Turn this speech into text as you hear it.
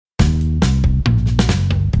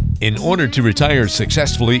In order to retire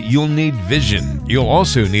successfully, you'll need vision. You'll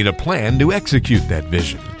also need a plan to execute that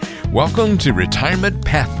vision. Welcome to Retirement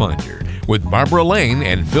Pathfinder with Barbara Lane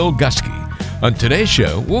and Phil Gusky. On today's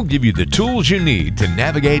show, we'll give you the tools you need to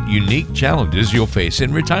navigate unique challenges you'll face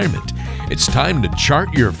in retirement. It's time to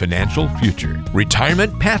chart your financial future.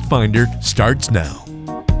 Retirement Pathfinder starts now.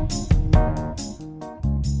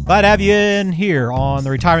 Glad to have you in here on the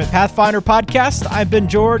Retirement Pathfinder podcast. I'm Ben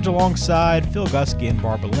George alongside Phil Gusky and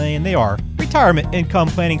Barbara Lane. They are retirement income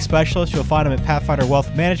planning specialists. You'll find them at Pathfinder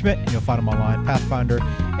Wealth Management, and you'll find them online,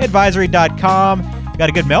 pathfinderadvisory.com. Got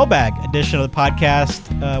a good mailbag edition of the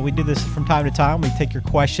podcast. We do this from time to time. We take your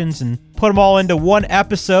questions and put them all into one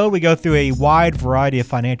episode. We go through a wide variety of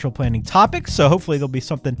financial planning topics, so hopefully there'll be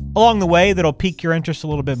something along the way that'll pique your interest a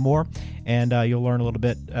little bit more, and you'll learn a little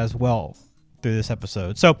bit as well through this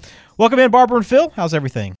episode. So welcome in, Barbara and Phil. How's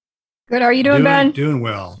everything? Good. How are you doing, Ben? Doing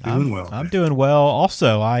well. I'm doing well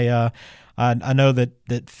also. I know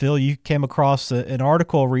that Phil, you came across an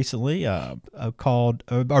article recently called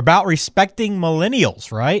about respecting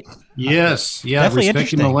millennials, right? Yes. Yeah.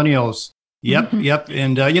 Respecting millennials. Yep. Mm-hmm. Yep.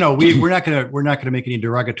 And we're not gonna make any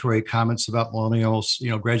derogatory comments about millennials,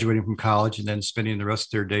 graduating from college and then spending the rest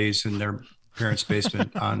of their days in their parents'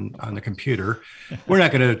 basement on the computer. We're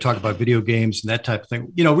not going to talk about video games and that type of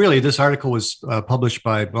thing. Really, this article was published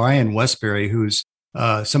by Brian Westbury, who's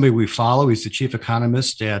somebody we follow. He's the chief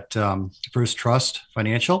economist at First Trust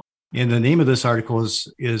Financial. And the name of this article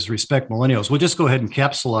is Respect Millennials. We'll just go ahead and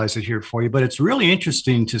capsulize it here for you. But it's really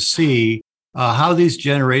interesting to see how these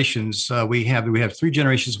generations, we have three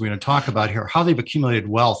generations we're going to talk about here, how they've accumulated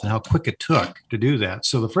wealth and how quick it took to do that.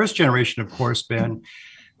 So the first generation, of course, Ben,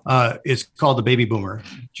 it's called the baby boomer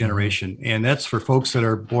generation, and that's for folks that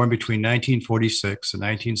are born between 1946 and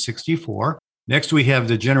 1964. Next, we have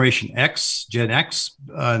the Generation X, Gen X,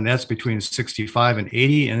 and that's between 65 and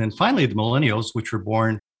 80. And then finally, the millennials, which were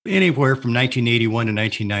born anywhere from 1981 to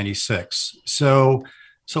 1996. So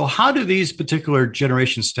how do these particular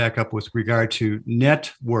generations stack up with regard to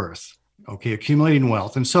net worth? Okay, accumulating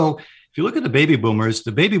wealth. And so if you look at the baby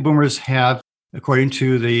boomers have, according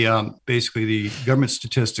to the basically the government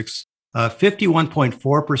statistics,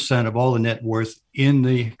 51.4% of all the net worth in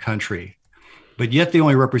the country, but yet they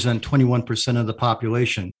only represent 21% of the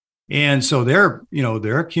population. And so they're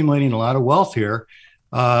accumulating a lot of wealth here.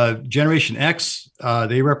 Generation X,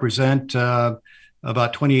 they represent about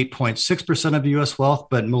 28.6% of the U.S. wealth,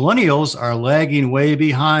 but millennials are lagging way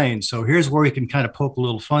behind. So here's where we can kind of poke a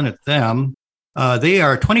little fun at them. They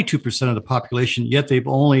are 22% of the population, yet they've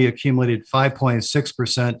only accumulated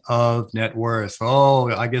 5.6% of net worth. Oh,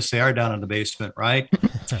 I guess they are down in the basement, right?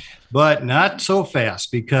 But not so fast,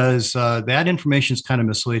 because that information is kind of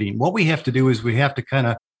misleading. What we have to do is we have to kind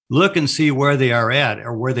of look and see where they are at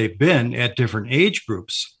or where they've been at different age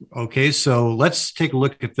groups. Okay, so let's take a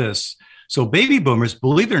look at this. So baby boomers,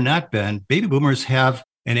 believe it or not, Ben, baby boomers have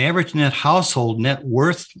an average net household net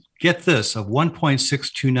worth, get this, of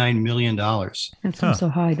 $1.629 million. That sounds so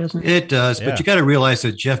high, doesn't it? It does, yeah. But you got to realize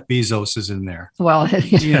that Jeff Bezos is in there. Well,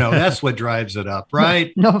 that's what drives it up,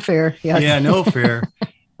 right? No fair. Yes. Yeah, no fair.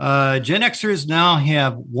 Gen Xers now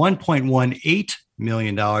have $1.18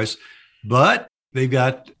 million, but they've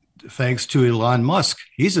got, thanks to Elon Musk,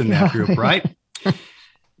 he's in that group, right?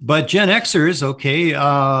 But Gen Xers, okay,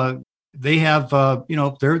 they have,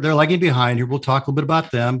 they're lagging behind here. We'll talk a little bit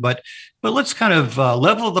about them, but let's kind of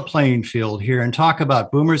level the playing field here and talk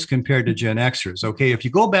about boomers compared to Gen Xers. Okay, if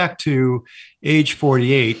you go back to age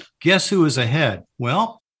 48, guess who is ahead?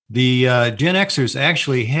 Well, the Gen Xers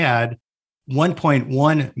actually had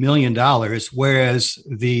 $1.1 million, whereas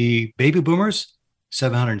the baby boomers,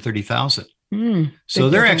 $730,000. So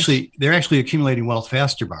they're actually accumulating wealth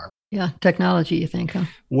faster, Barb. Yeah, technology, you think, huh?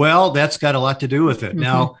 Well, that's got a lot to do with it.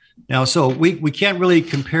 Mm-hmm. Now, so we can't really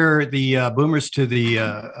compare the boomers to the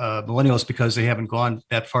millennials because they haven't gone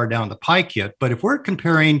that far down the pike yet. But if we're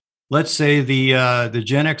comparing, let's say, the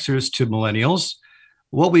Gen Xers to millennials,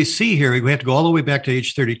 what we see here, we have to go all the way back to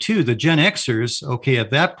age 32. The Gen Xers, okay,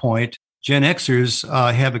 at that point, Gen Xers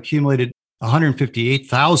have accumulated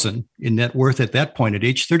 $158,000 in net worth at that point at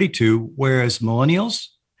age 32, whereas millennials,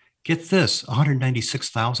 get this,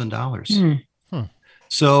 $196,000.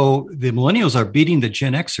 So the millennials are beating the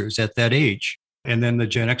Gen Xers at that age. And then the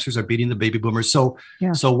Gen Xers are beating the baby boomers. So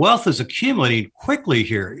wealth is accumulating quickly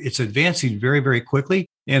here. It's advancing very, very quickly.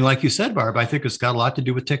 And like you said, Barb, I think it's got a lot to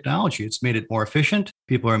do with technology. It's made it more efficient.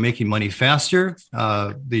 People are making money faster.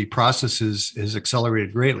 The process is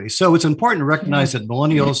accelerated greatly. So it's important to recognize that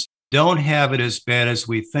millennials don't have it as bad as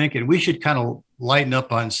we think. And we should kind of lighten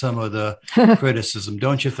up on some of the criticism,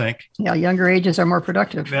 don't you think? Yeah, younger ages are more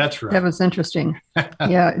productive. That's right. That was interesting.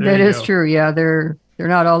 Yeah, that is true. Yeah, they're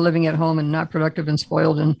not all living at home and not productive and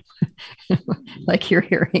spoiled and like you're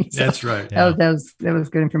hearing. So that's right. That was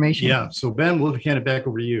good information. Yeah. So Ben, we'll hand it back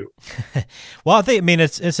over to you. Well, I mean,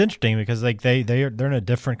 it's interesting because like they're in a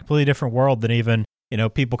completely different world than even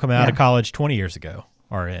people coming out of college 20 years ago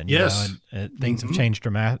are in. Yes. And things have changed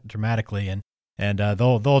dramatically, and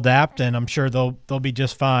they'll adapt, and I'm sure they'll be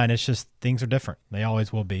just fine. It's just things are different. They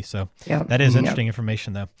always will be. So that is interesting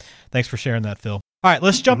information, though. Thanks for sharing that, Phil. All right,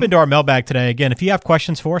 let's jump into our mailbag today. Again, if you have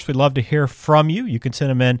questions for us, we'd love to hear from you. You can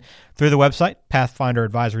send them in through the website,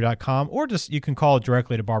 pathfinderadvisory.com, or just you can call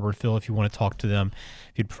directly to Barbara and Phil if you want to talk to them.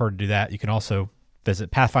 If you'd prefer to do that, you can also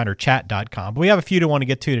visit pathfinderchat.com. But we have a few to want to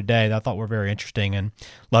get to today that I thought were very interesting and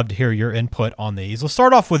love to hear your input on these. Let's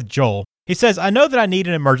start off with Joel. He says, I know that I need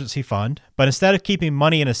an emergency fund, but instead of keeping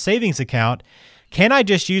money in a savings account, can I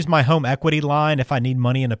just use my home equity line if I need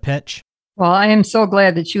money in a pinch? Well, I am so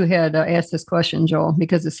glad that you had asked this question, Joel,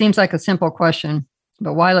 because it seems like a simple question.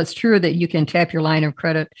 But while it's true that you can tap your line of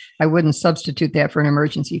credit, I wouldn't substitute that for an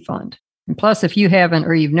emergency fund. And plus, if you haven't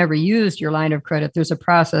or you've never used your line of credit, there's a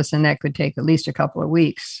process and that could take at least a couple of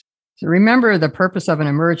weeks. So remember the purpose of an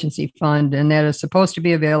emergency fund, and that is supposed to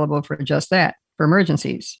be available for just that, for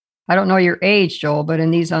emergencies. I don't know your age, Joel, but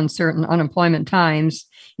in these uncertain unemployment times,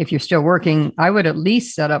 if you're still working, I would at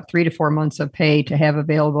least set up 3 to 4 months of pay to have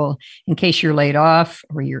available in case you're laid off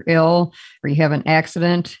or you're ill or you have an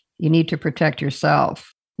accident. You need to protect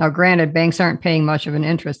yourself. Now, granted, banks aren't paying much of an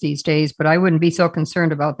interest these days, but I wouldn't be so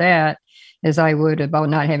concerned about that as I would about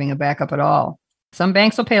not having a backup at all. Some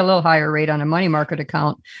banks will pay a little higher rate on a money market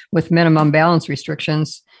account with minimum balance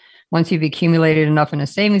restrictions. Once you've accumulated enough in a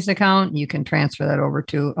savings account, you can transfer that over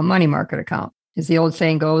to a money market account. As the old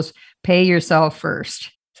saying goes, pay yourself first.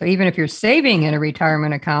 So even if you're saving in a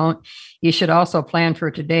retirement account, you should also plan for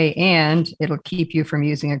today, and it'll keep you from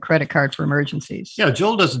using a credit card for emergencies. Yeah,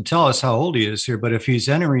 Joel doesn't tell us how old he is here, but if he's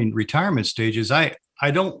entering retirement stages, I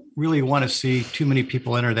don't really want to see too many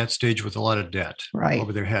people enter that stage with a lot of debt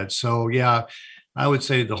over their heads. So yeah, I would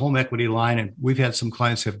say the home equity line, and we've had some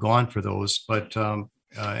clients have gone for those, but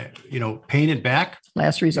paying it back.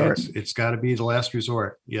 Last resort. It's got to be the last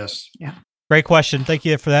resort. Yes. Yeah. Great question. Thank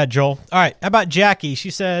you for that, Joel. All right. How about Jackie? She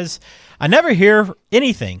says, I never hear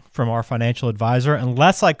anything from our financial advisor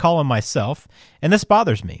unless I call him myself, and this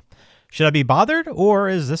bothers me. Should I be bothered, or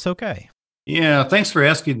is this okay? Yeah. Thanks for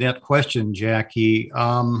asking that question, Jackie.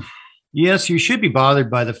 Yes, you should be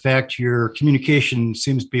bothered by the fact your communication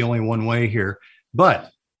seems to be only one way here,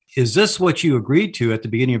 but is this what you agreed to at the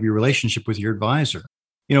beginning of your relationship with your advisor?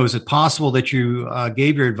 Is it possible that you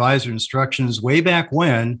gave your advisor instructions way back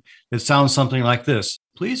when that sounds something like this?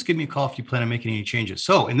 Please give me a call if you plan on making any changes.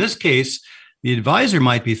 So in this case, the advisor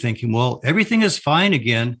might be thinking, well, everything is fine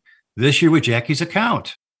again this year with Jackie's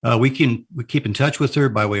account. We keep in touch with her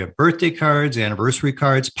by way of birthday cards, anniversary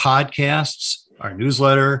cards, podcasts, our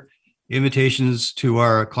newsletter, invitations to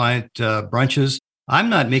our client brunches. I'm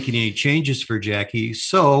not making any changes for Jackie,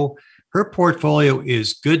 so her portfolio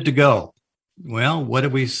is good to go. Well, what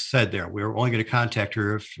have we said there? We're only going to contact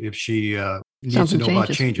her if she needs to know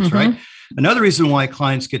about changes, right? Another reason why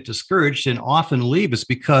clients get discouraged and often leave is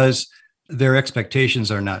because their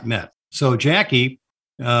expectations are not met. So, Jackie,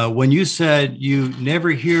 when you said you never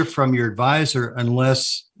hear from your advisor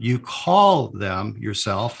unless you call them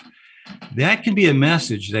yourself, that can be a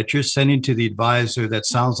message that you're sending to the advisor that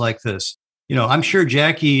sounds like this. I'm sure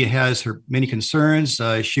Jackie has her many concerns.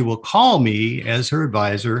 She will call me as her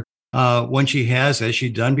advisor when she has, as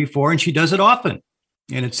she's done before, and she does it often.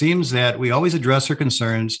 And it seems that we always address her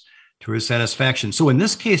concerns to her satisfaction. So in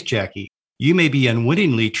this case, Jackie, you may be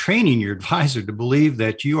unwittingly training your advisor to believe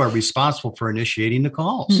that you are responsible for initiating the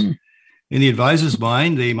calls. In the advisor's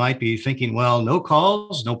mind, they might be thinking, well, no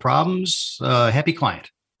calls, no problems, happy client,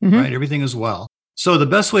 right? Everything is well. So the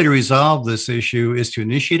best way to resolve this issue is to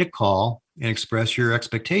initiate a call and express your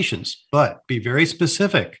expectations, but be very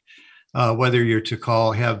specific. Whether you're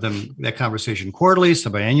to have that conversation quarterly,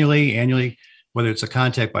 semi-annually, whether it's a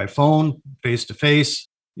contact by phone, face-to-face.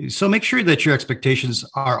 So make sure that your expectations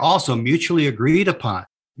are also mutually agreed upon.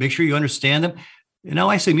 Make sure you understand them. And now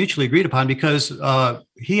I say mutually agreed upon because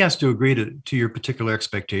he has to agree to your particular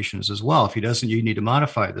expectations as well. If he doesn't, you need to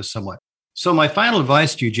modify this somewhat. So my final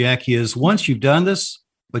advice to you, Jackie, is once you've done this,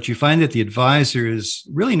 but you find that the advisor is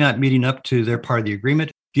really not meeting up to their part of the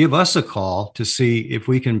agreement, give us a call to see if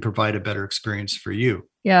we can provide a better experience for you.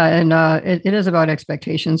 Yeah, and it is about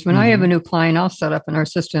expectations. When I have a new client, I'll set up in our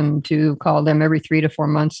system to call them every 3 to 4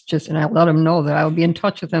 months, and I'll let them know that I'll be in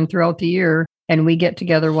touch with them throughout the year And we get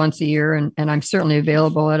together once a year, and I'm certainly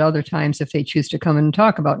available at other times if they choose to come in and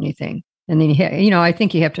talk about anything. And then, I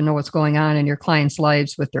think you have to know what's going on in your clients'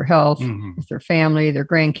 lives with their health, with their family, their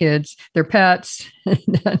grandkids, their pets.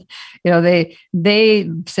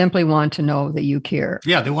 They simply want to know that you care.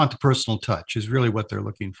 Yeah, they want the personal touch is really what they're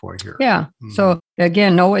looking for here. Yeah. So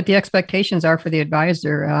again, know what the expectations are for the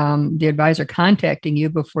advisor. The advisor contacting you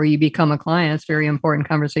before you become a client. It's a very important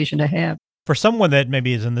conversation to have. For someone that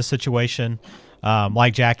maybe is in this situation,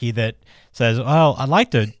 like Jackie, that says, "Oh, I'd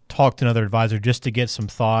like to talk to another advisor just to get some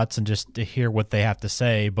thoughts and just to hear what they have to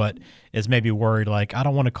say," but is maybe worried, like, I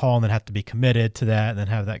don't want to call and then have to be committed to that and then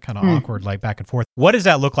have that kind of awkward, like, back and forth. What does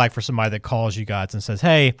that look like for somebody that calls you guys and says,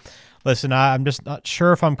 "Hey, listen, I'm just not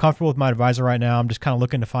sure if I'm comfortable with my advisor right now. I'm just kind of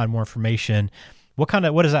looking to find more information." What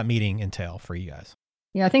does that meeting entail for you guys?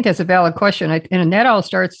 Yeah, I think that's a valid question. And that all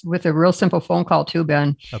starts with a real simple phone call too,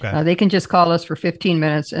 Ben. Okay. They can just call us for 15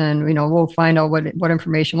 minutes and, we'll find out what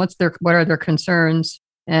information, what are their concerns.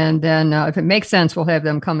 And then if it makes sense, we'll have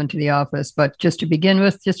them come into the office. But just to begin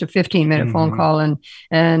with, just a 15-minute phone call,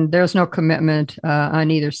 and there's no commitment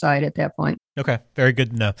on either side at that point. Okay. Very good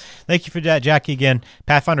to know. Thank you for that, Jackie. Again,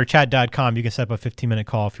 pathfinderchat.com. You can set up a 15-minute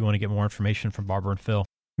call if you want to get more information from Barbara and Phil.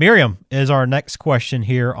 Miriam is our next question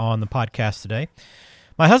here on the podcast today.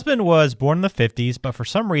 My husband was born in the 50s, but for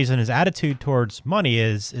some reason his attitude towards money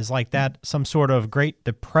is like that, some sort of Great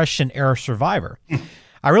Depression era survivor.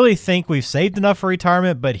 I really think we've saved enough for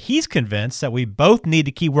retirement, but he's convinced that we both need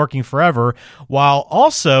to keep working forever while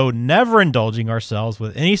also never indulging ourselves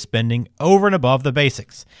with any spending over and above the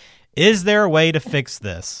basics. Is there a way to fix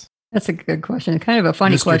this? That's a good question. Kind of a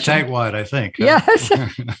funny Mr. question. Tightwad, I think. Yes.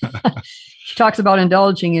 She talks about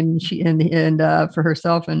indulging and for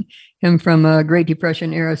herself and him from a Great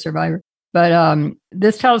Depression era survivor. But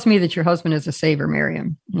this tells me that your husband is a saver,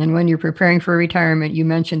 Miriam. And when you're preparing for retirement, you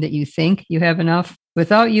mentioned that you think you have enough.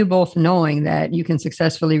 Without you both knowing that you can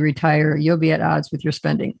successfully retire, you'll be at odds with your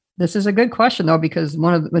spending. This is a good question, though, because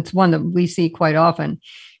it's one that we see quite often.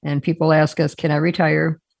 And people ask us, can I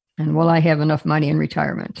retire? And will I have enough money in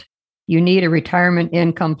retirement? You need a retirement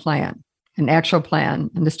income plan, an actual plan.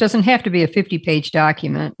 And this doesn't have to be a 50-page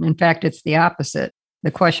document. In fact, it's the opposite.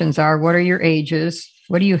 The questions are, what are your ages?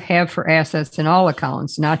 What do you have for assets in all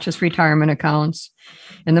accounts, not just retirement accounts?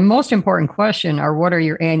 And the most important question are, what are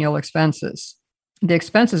your annual expenses? The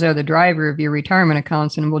expenses are the driver of your retirement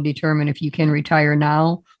accounts and will determine if you can retire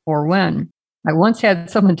now or when. I once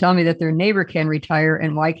had someone tell me that their neighbor can retire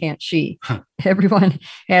and why can't she? Everyone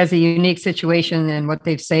has a unique situation and what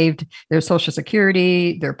they've saved, their Social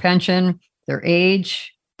Security, their pension, their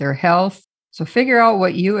age, their health. So figure out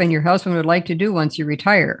what you and your husband would like to do once you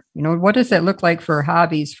retire. What does that look like for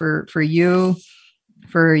hobbies for you,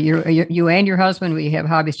 for you and your husband? We have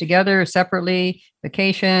hobbies together, separately,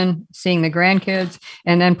 vacation, seeing the grandkids,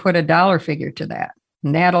 and then put a dollar figure to that.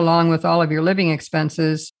 And that, along with all of your living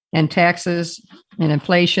expenses and taxes and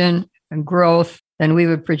inflation and growth, then we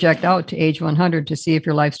would project out to age 100 to see if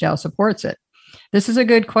your lifestyle supports it. This is a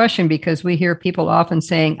good question because we hear people often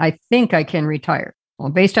saying, I think I can retire. Well,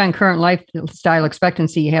 based on current lifestyle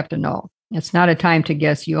expectancy, you have to know. It's not a time to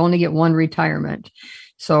guess. You only get one retirement.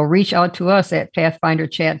 So reach out to us at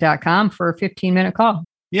pathfinderchat.com for a 15-minute call.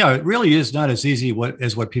 Yeah, it really is not as easy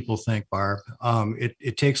as what people think, Barb.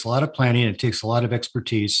 It takes a lot of planning. It takes a lot of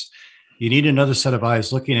expertise. You need another set of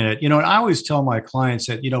eyes looking at it. And I always tell my clients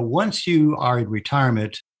that, once you are in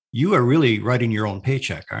retirement, you are really writing your own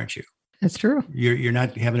paycheck, aren't you? That's true. You're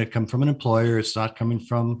not having it come from an employer. It's not coming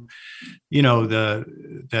from,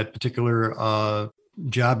 that particular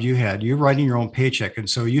job you had. You're writing your own paycheck. And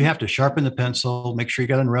so you have to sharpen the pencil, make sure you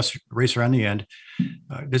got an eraser on the end.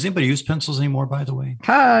 Does anybody use pencils anymore, by the way?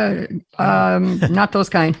 Not those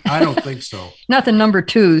kind. I don't think so. Not the number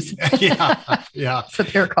twos. Yeah. It's a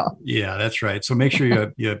fair call. Yeah, that's right. So make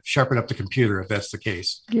sure you sharpen up the computer if that's the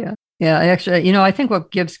case. Yeah. Actually, I think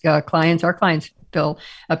what gives our clients, Phil,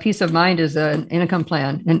 a peace of mind is an income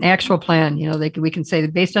plan, an actual plan. We can say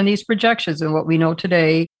that based on these projections and what we know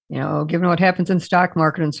today, given what happens in the stock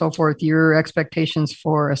market and so forth, your expectations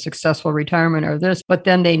for a successful retirement are this, but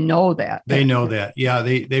then they know that. They know that. Yeah,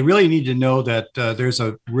 they really need to know that there's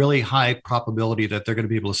a really high probability that they're going to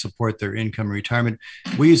be able to support their income in retirement.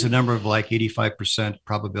 We use a number of like 85%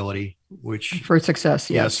 probability, which for success.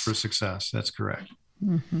 Yes, for success. That's correct.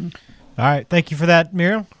 Mm-hmm. All right. Thank you for that,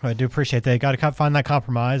 Miriam. I do appreciate that. You got to find that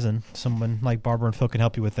compromise, and someone like Barbara and Phil can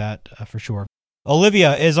help you with that for sure.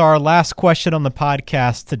 Olivia is our last question on the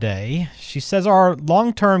podcast today. She says our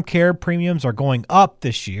long-term care premiums are going up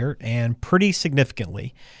this year and pretty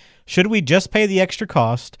significantly. Should we just pay the extra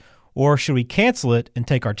cost, or should we cancel it and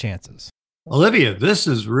take our chances? Olivia, this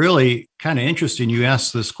is really kind of interesting. You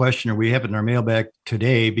asked this question, or we have it in our mailbag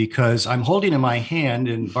today, because I'm holding in my hand,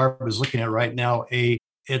 and Barbara's looking at it right now,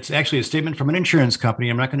 it's actually a statement from an insurance company.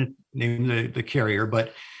 I'm not going to name the carrier,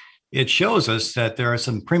 but it shows us that there are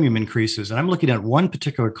some premium increases. And I'm looking at one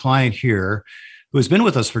particular client here who has been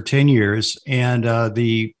with us for 10 years, and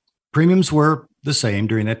the premiums were the same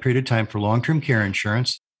during that period of time for long-term care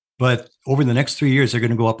insurance. But over the next 3 years, they're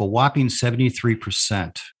going to go up a whopping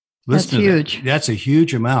 73%. That's huge. That's a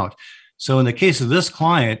huge amount. So in the case of this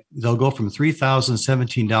client, they'll go from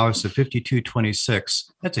 $3,017 to $5,226.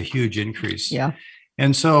 That's a huge increase. Yeah.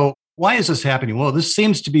 And so why is this happening? Well, this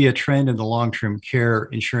seems to be a trend in the long-term care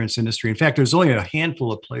insurance industry. In fact, there's only a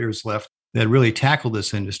handful of players left that really tackle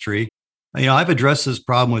this industry. I've addressed this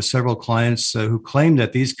problem with several clients who claim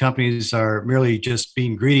that these companies are merely just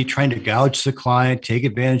being greedy, trying to gouge the client, take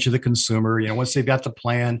advantage of the consumer. Once they've got the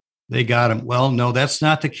plan, they got them. Well, no, that's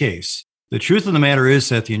not the case. The truth of the matter is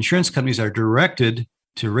that the insurance companies are directed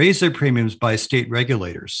to raise their premiums by state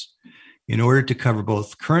regulators in order to cover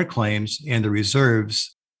both current claims and the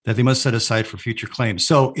reserves that they must set aside for future claims.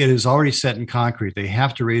 So it is already set in concrete. They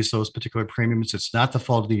have to raise those particular premiums. It's not the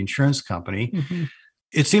fault of the insurance company. Mm-hmm.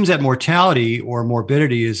 It seems that mortality or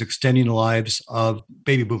morbidity is extending the lives of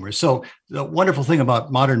baby boomers. So the wonderful thing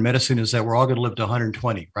about modern medicine is that we're all going to live to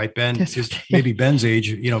 120, right, Ben? Maybe Ben's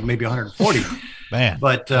age, maybe 140. Man,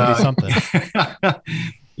 but something.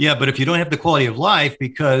 Yeah, but if you don't have the quality of life,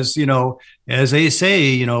 because, as they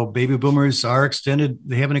say, baby boomers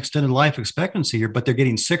they have an extended life expectancy here, but they're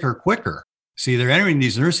getting sicker quicker. See, they're entering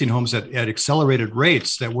these nursing homes at accelerated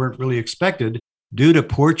rates that weren't really expected due to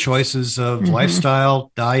poor choices of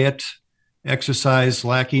lifestyle, diet, exercise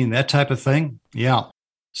lacking, that type of thing. Yeah.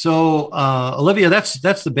 So, Olivia, that's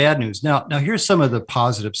the bad news. Now, here's some of the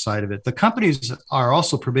positive side of it. The companies are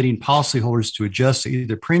also permitting policyholders to adjust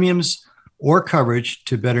either premiums or coverage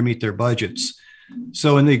to better meet their budgets.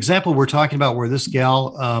 So in the example we're talking about where this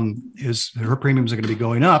gal her premiums are going to be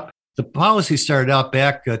going up, the policy started out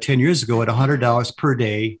back 10 years ago at $100 per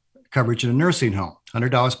day coverage in a nursing home,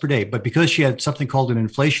 $100 per day. But because she had something called an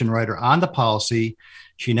inflation rider on the policy,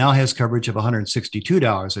 she now has coverage of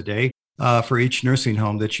 $162 a day for each nursing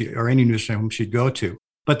home or any nursing home she'd go to.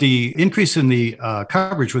 But the increase in the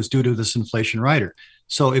coverage was due to this inflation rider.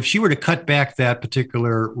 So if she were to cut back that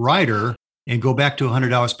particular rider and go back to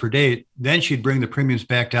 $100 per day, then she'd bring the premiums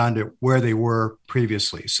back down to where they were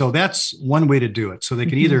previously. So that's one way to do it. So they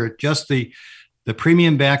can either adjust the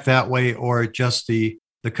premium back that way or adjust the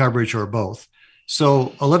coverage or both.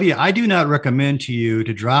 So, Olivia, I do not recommend to you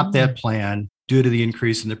to drop that plan due to the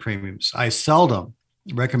increase in the premiums. I seldom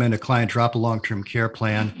recommend a client drop a long-term care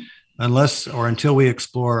plan unless or until we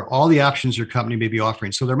explore all the options your company may be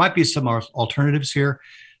offering. So there might be some alternatives here.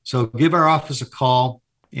 So give our office a call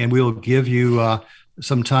and we will give you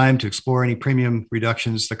some time to explore any premium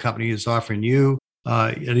reductions the company is offering you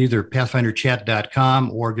at either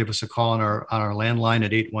pathfinderchat.com or give us a call on our landline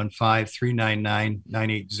at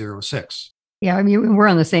 815-399-9806. Yeah, I mean, we're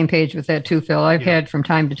on the same page with that too, Phil. I've had from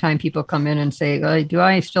time to time people come in and say, do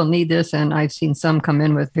I still need this? And I've seen some come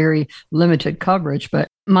in with very limited coverage. But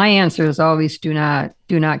my answer is always do not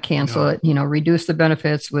cancel it. Reduce the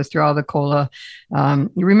benefits, withdraw the COLA.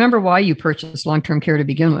 Remember why you purchased long-term care to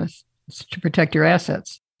begin with. It's to protect your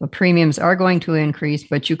assets. The premiums are going to increase,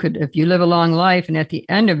 but you could, if you live a long life and at the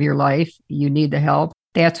end of your life, you need the help,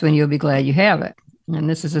 that's when you'll be glad you have it. And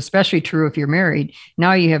this is especially true if you're married.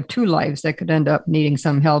 Now you have two lives that could end up needing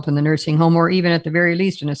some help in the nursing home, or even at the very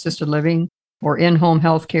least in assisted living or in-home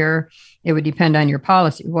health care. It would depend on your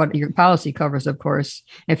policy, what your policy covers, of course.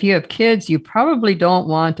 If you have kids, you probably don't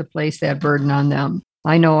want to place that burden on them.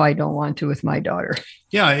 I know I don't want to with my daughter.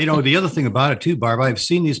 Yeah, the other thing about it too, Barb, I've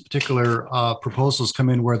seen these particular proposals come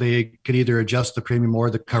in where they can either adjust the premium or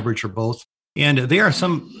the coverage or both. And they are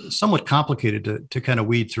somewhat complicated to kind of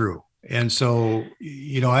weed through. And so,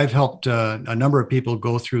 I've helped a number of people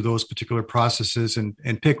go through those particular processes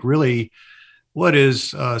and pick really what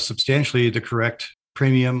is substantially the correct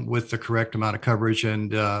premium with the correct amount of coverage.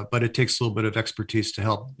 But it takes a little bit of expertise to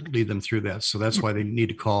help lead them through that. So that's why they need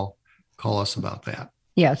to call us about that.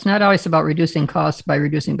 Yeah, it's not always about reducing costs by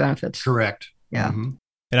reducing benefits. Correct. Yeah. Mm-hmm.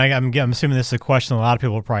 And I'm assuming this is a question a lot of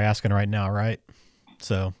people are probably asking right now, right?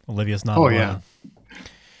 So Olivia's not alone. Yeah.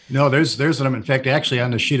 No, there's them. In fact, actually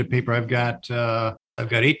on the sheet of paper, I've got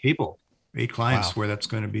 8 people 8 clients Wow. where that's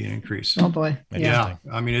going to be an increase. Oh boy. Yeah.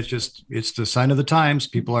 Yeah. I mean, it's the sign of the times.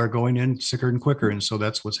 People are going in sicker and quicker. And so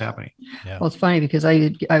that's what's happening. Yeah. Well, it's funny because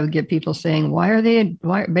I would get people saying, why are they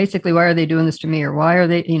doing this to me? Or why are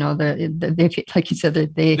they, they like you said, they're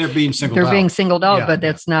being singled out. They're being singled out, Yeah, but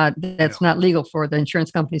that's not legal for the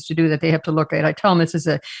insurance companies to do that. They have to look at, I tell them this is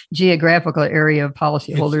a geographical area of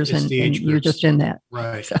policyholders It's and the age you're groups. just in that.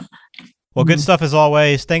 Right. So, Well, good stuff as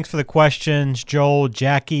always. Thanks for the questions, Joel,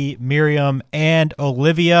 Jackie, Miriam, and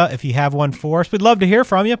Olivia. If you have one for us, we'd love to hear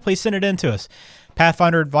from you. Please send it in to us.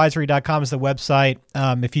 PathfinderAdvisory.com is the website.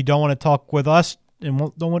 If you don't want to talk with us and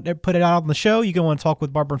don't want to put it out on the show, you can want to talk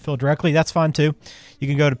with Barbara and Phil directly. That's fine too. You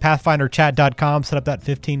can go to PathfinderChat.com, set up that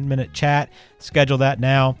 15-minute chat, schedule that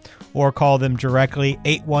now, or call them directly,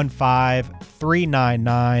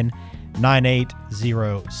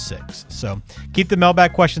 815-399-9806. So keep the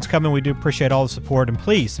mailbag questions coming. We do appreciate all the support. And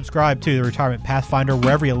please subscribe to the Retirement Pathfinder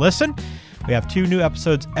wherever you listen. We have 2 new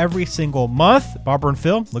episodes every single month. Barbara and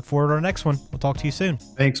Phil, look forward to our next one. We'll talk to you soon.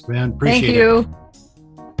 Thanks, man. Appreciate thank it. you.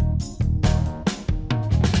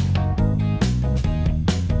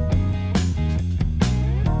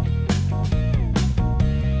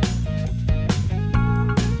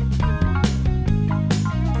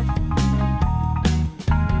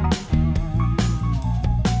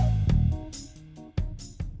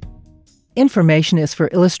 Information is for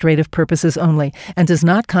illustrative purposes only and does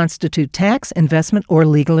not constitute tax, investment, or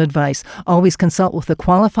legal advice. Always consult with a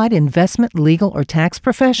qualified investment, legal, or tax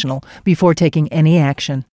professional before taking any action.